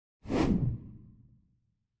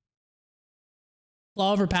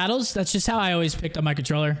claw over paddles. That's just how I always picked up my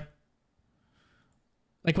controller.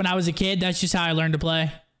 Like when I was a kid, that's just how I learned to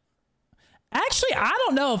play. Actually, I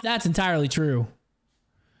don't know if that's entirely true.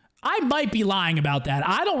 I might be lying about that.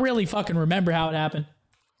 I don't really fucking remember how it happened.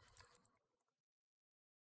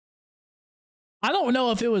 I don't know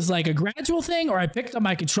if it was like a gradual thing or I picked up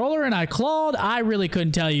my controller and I clawed. I really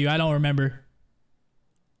couldn't tell you. I don't remember.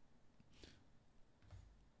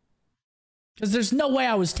 Because there's no way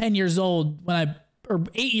I was 10 years old when I, or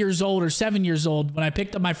 8 years old or 7 years old when I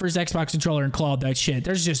picked up my first Xbox controller and clawed that shit.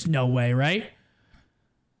 There's just no way, right?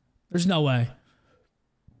 There's no way.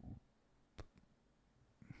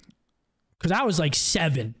 Because I was like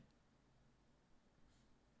 7.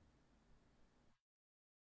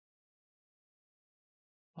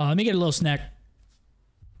 Let me get a little snack.